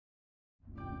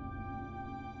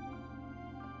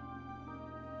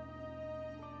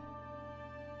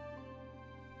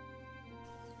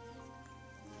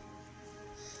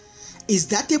Is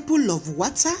that a pool of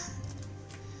water?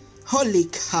 Holy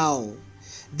cow,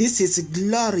 this is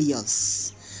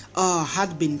glorious. Oh,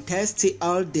 had been thirsty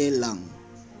all day long.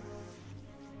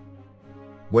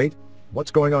 Wait, what's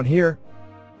going on here?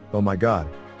 Oh my god.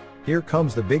 Here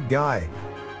comes the big guy.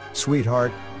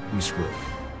 Sweetheart, we screwed.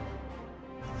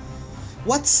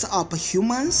 What's up,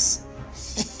 humans?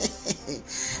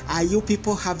 Are you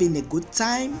people having a good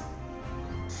time?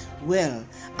 Well,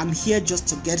 I'm here just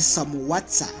to get some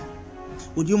water.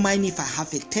 Would you mind if I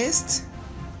have a taste?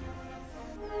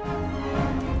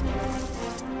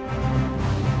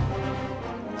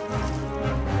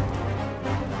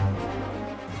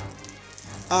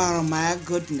 Oh my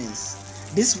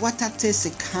goodness, this water tastes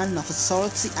a kind of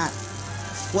salty and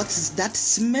what is that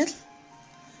smell?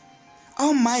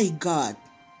 Oh my god,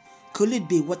 could it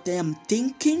be what I am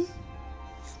thinking?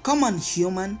 Come on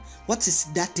human, what is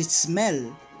that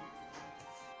smell?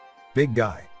 Big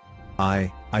guy.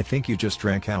 I think you just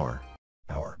drank our.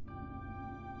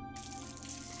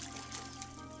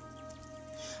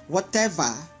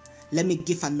 Whatever, let me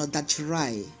give another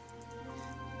try.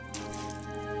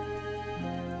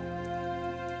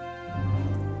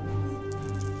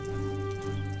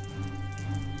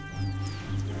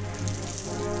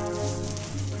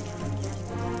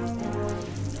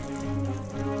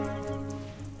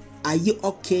 Are you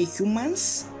okay,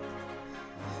 humans?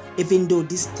 Even though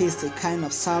this tastes a kind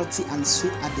of salty and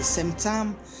sweet at the same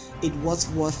time, it was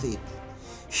worth it.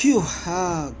 Phew,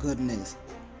 oh goodness.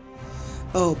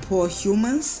 Oh, poor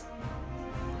humans.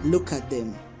 Look at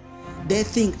them. They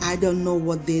think I don't know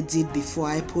what they did before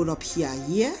I put up here,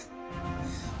 yeah?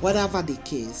 Whatever the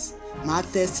case, my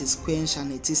thirst is quenched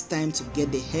and it is time to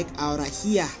get the heck out of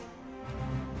here.